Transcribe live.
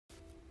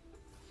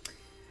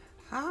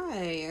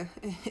Hi,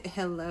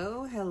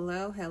 hello.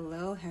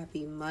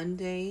 Happy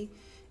Monday,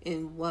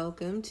 and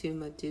welcome to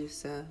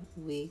Medusa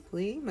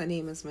Weekly. My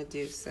name is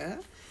Medusa,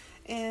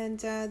 and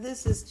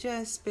this is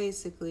just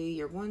basically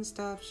your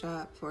one-stop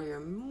shop for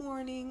your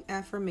morning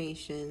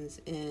affirmations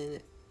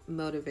and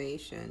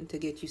motivation to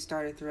get you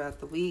started throughout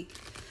the week.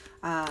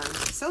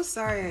 So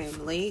sorry I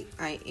am late.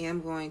 I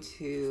am going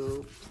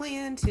to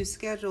plan to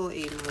schedule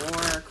a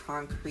more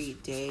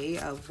concrete day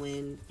of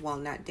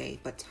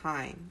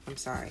time.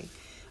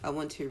 I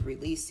want to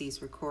release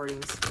these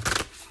recordings,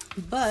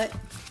 but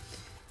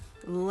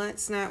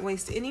let's not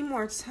waste any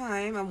more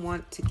time. I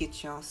want to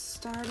get y'all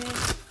started.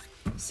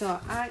 So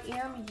I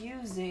am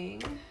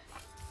using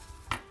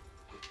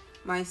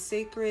my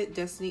Sacred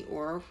Destiny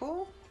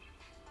Oracle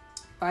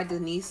by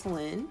Denise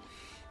Linn.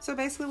 So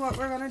basically what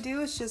we're going to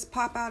do is just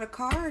pop out a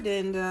card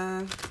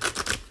and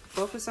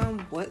focus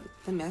on what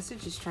the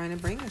message is trying to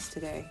bring us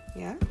today.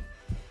 Yeah?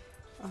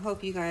 I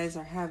hope you guys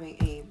are having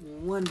a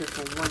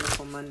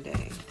wonderful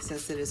Monday,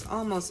 since it is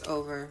almost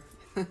over.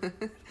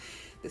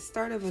 The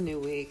start of a new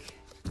week.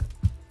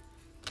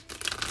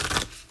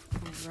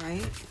 All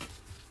right.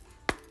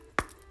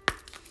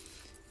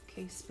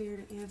 Okay,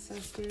 Spirit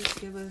Ancestors,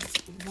 give us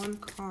one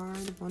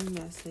card, one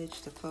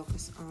message to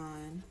focus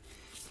on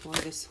for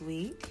this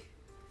week.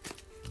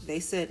 They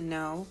said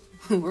no.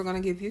 We're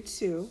going to give you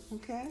two,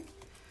 okay?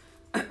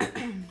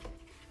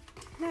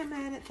 Not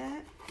mad at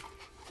that.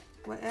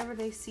 Whatever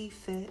they see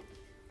fit.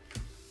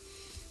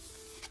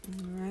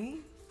 All right.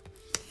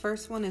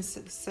 First one is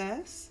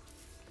success.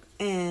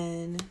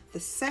 And the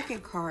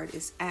second card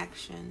is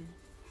action.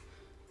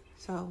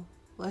 So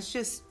let's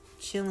just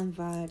chill and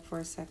vibe for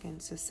a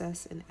second.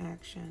 Success and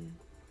action.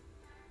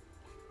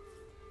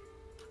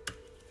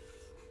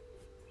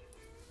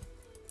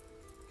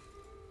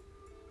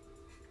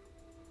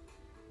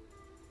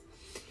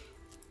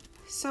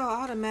 So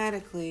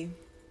automatically,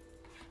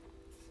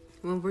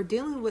 when we're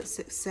dealing with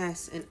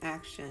success and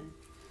action,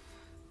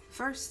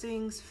 first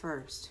things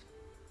first,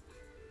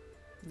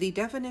 the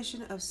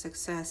definition of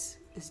success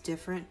is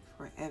different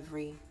for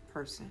every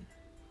person.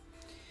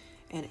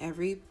 And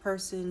every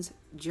person's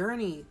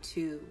journey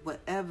to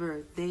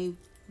whatever they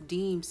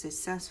deem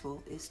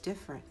successful is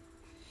different.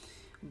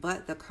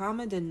 But the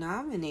common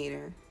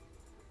denominator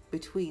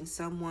between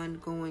someone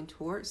going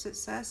towards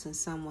success and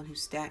someone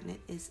who's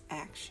stagnant is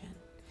action.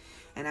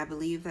 And I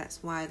believe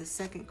that's why the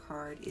second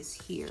card is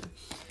here.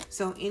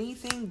 So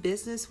anything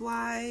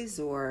business-wise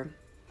or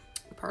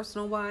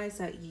personal-wise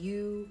that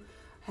you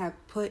have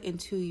put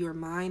into your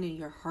mind and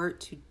your heart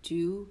to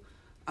do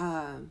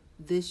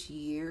this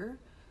year,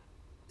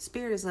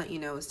 Spirit is letting you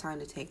know it's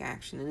time to take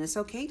action. And it's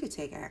okay to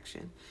take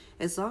action.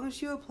 As long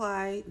as you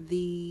apply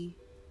the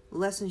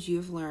lessons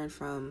you've learned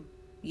from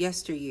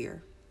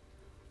yesteryear,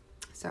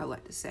 so I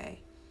like to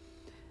say,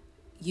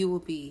 you will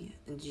be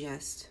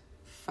just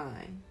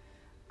fine.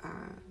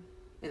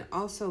 And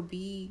also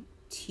be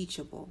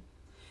teachable.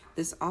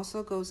 This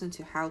also goes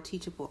into how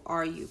teachable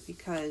are you,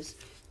 because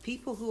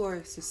people who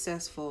are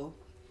successful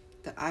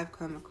that I've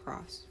come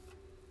across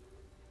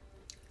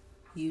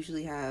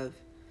usually have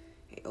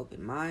an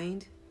open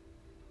mind.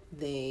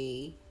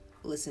 They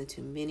listen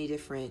to many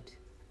different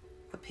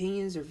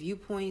opinions or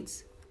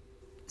viewpoints,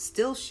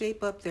 still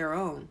shape up their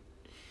own,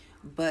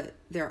 but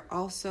they're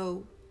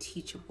also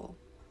teachable.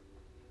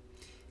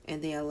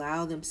 And they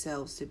allow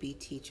themselves to be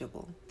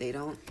teachable. They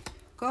don't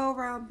go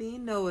around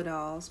being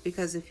know-it-alls,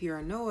 because if you're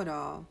a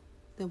know-it-all,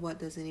 then what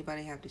does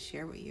anybody have to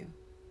share with you?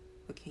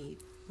 What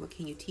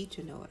can you teach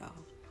a know-it-all?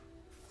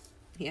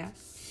 Yeah.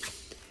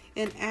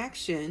 And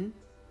action,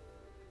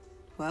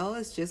 well,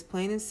 it's just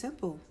plain and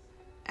simple.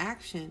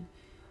 Action.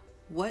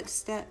 What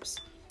steps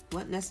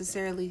are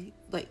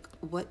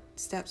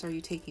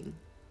you taking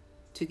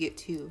to get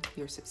to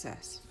your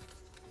success?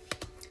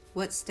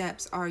 What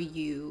steps are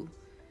you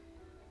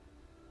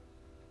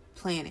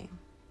planning?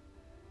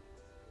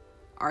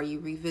 Are you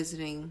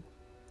revisiting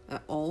an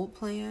old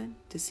plan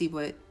to see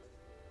what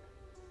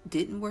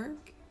didn't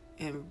work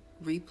and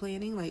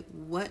replanning? Like,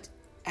 what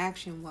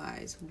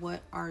action-wise,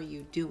 what are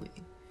you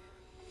doing?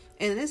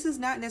 And this is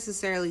not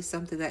necessarily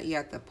something that you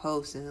have to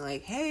post and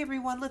like, hey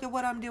everyone, look at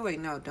what I'm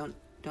doing. No, don't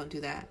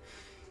do that.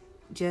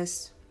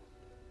 Just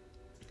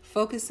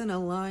focus and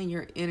align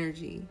your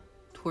energy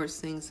towards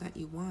things that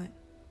you want.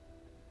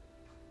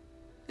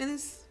 And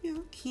it's,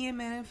 key in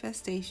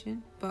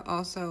manifestation, but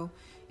also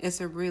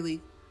it's a really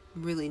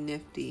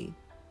nifty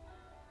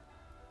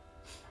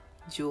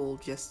jewel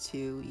just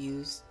to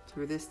use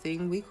through this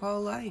thing we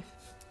call life.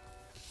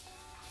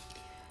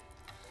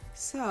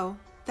 So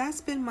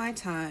that's been my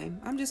time.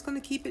 I'm just going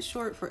to keep it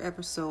short for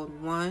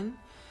episode 1.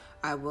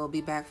 I will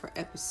be back for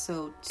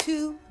episode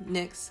 2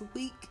 next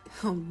week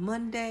on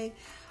Monday.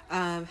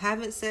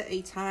 Haven't set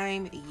a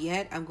time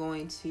yet. I'm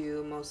going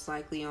to most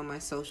likely on my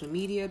social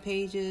media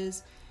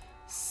pages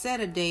set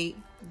a date,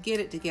 get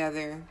it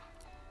together,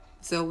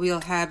 so we'll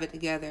have it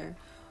together.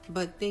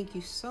 But thank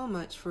you so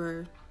much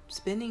for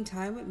spending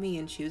time with me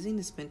and choosing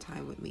to spend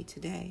time with me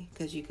today,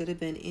 because you could have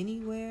been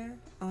anywhere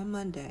on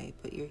Monday,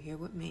 but you're here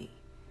with me,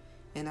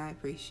 and I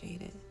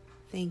appreciate it.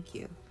 Thank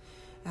you.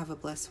 Have a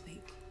blessed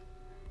week.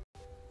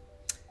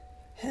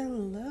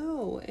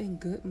 Hello and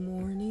good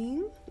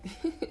morning.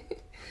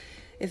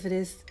 If it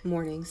is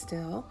morning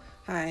still.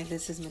 Hi,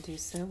 this is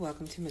Medusa.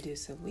 Welcome to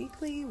Medusa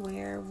Weekly,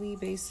 where we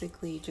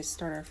basically just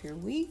start off your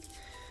week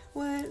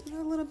with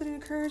a little bit of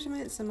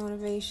encouragement, some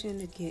motivation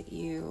to get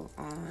you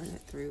on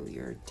through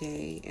your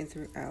day and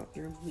throughout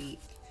your week.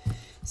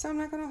 So I'm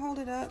not going to hold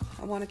it up.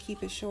 I want to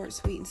keep it short,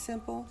 sweet, and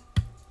simple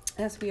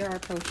as we are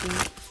approaching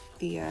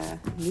the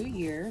new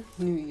year.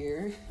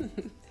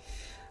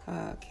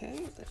 Okay,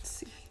 let's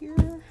see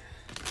here.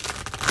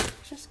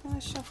 Just going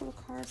to shuffle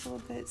the cards a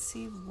little bit,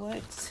 see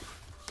what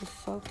the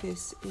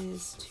focus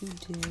is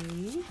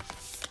today.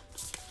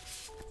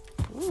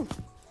 Ooh,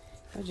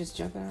 they're just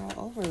jumping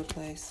all over the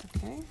place.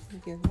 Okay,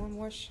 we'll give one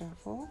more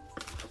shuffle.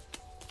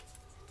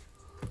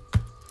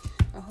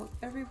 I hope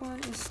everyone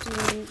is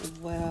doing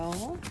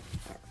well.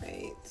 All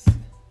right.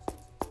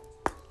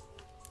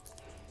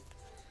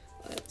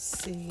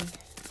 Let's see.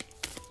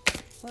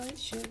 What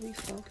should we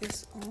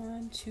focus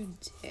on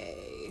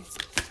today?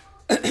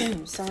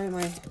 Sorry,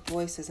 my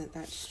voice isn't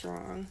that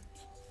strong.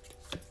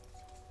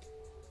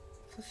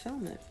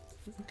 Fulfillment.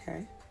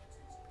 Okay.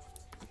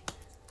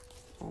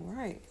 All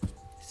right.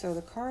 So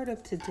the card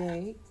of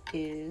today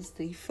is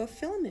the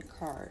fulfillment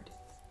card.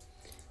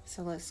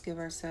 So let's give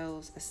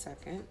ourselves a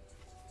second.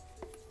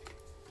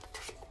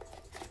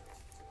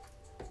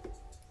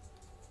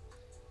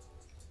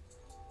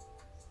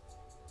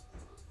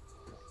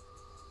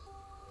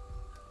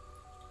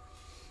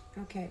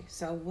 Okay,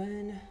 so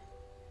when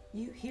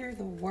you hear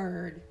the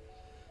word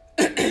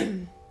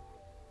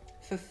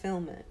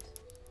fulfillment,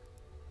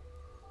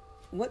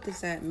 what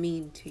does that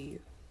mean to you?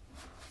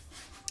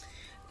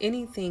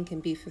 Anything can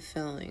be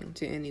fulfilling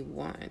to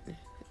anyone.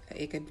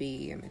 It could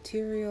be a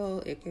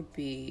material, it could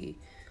be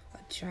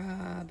a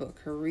job, a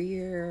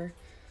career,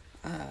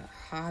 a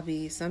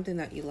hobby, something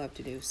that you love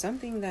to do,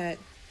 something that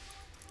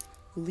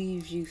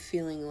leaves you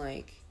feeling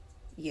like,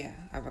 yeah,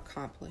 I've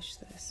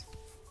accomplished this.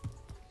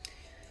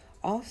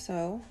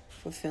 Also,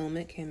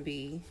 fulfillment can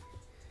be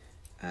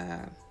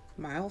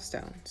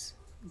milestones,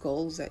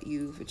 goals that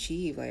you've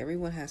achieved. Like,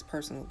 everyone has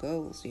personal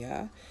goals,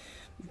 yeah,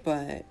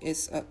 but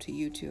it's up to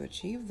you to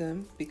achieve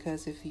them,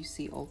 because if you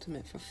see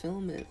ultimate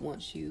fulfillment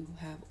once you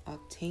have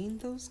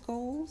obtained those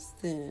goals,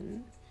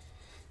 then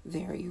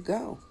there you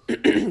go.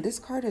 This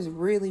card is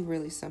really,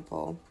 really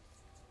simple.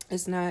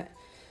 It's not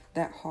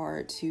that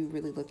hard to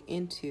really look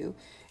into,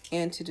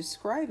 and to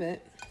describe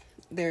it,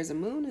 there's a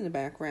moon in the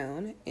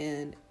background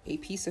and a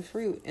piece of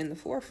fruit in the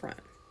forefront.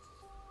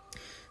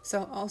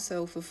 So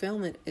also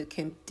fulfillment, it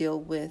can deal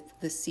with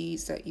the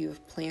seeds that you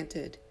have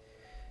planted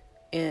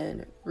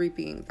and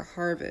reaping the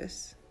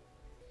harvest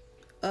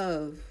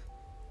of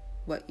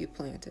what you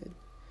planted.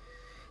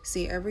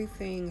 See,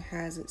 everything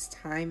has its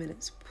time and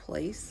its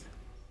place.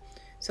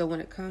 So when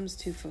it comes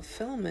to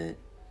fulfillment,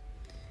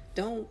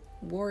 don't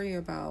worry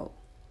about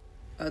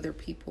other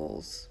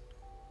people's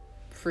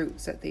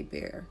fruits that they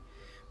bear.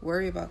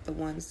 Worry about the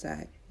ones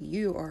that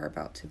you are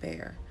about to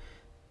bear,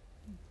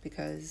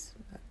 because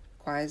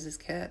quiet is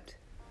kept.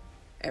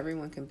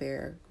 Everyone can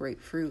bear great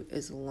fruit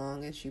as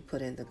long as you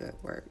put in the good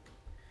work.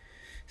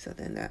 So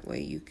then that way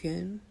you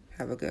can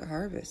have a good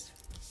harvest.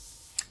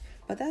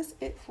 But that's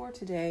it for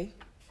today.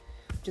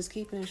 Just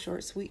keeping it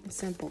short, sweet, and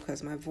simple,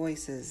 because my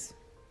voice is,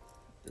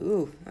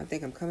 I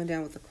think I'm coming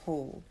down with a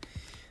cold.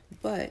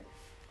 But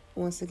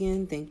once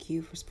again, thank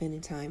you for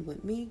spending time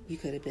with me. You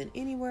could have been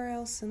anywhere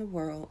else in the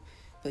world,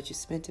 but you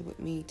spent it with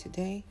me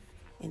today,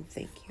 and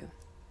thank you.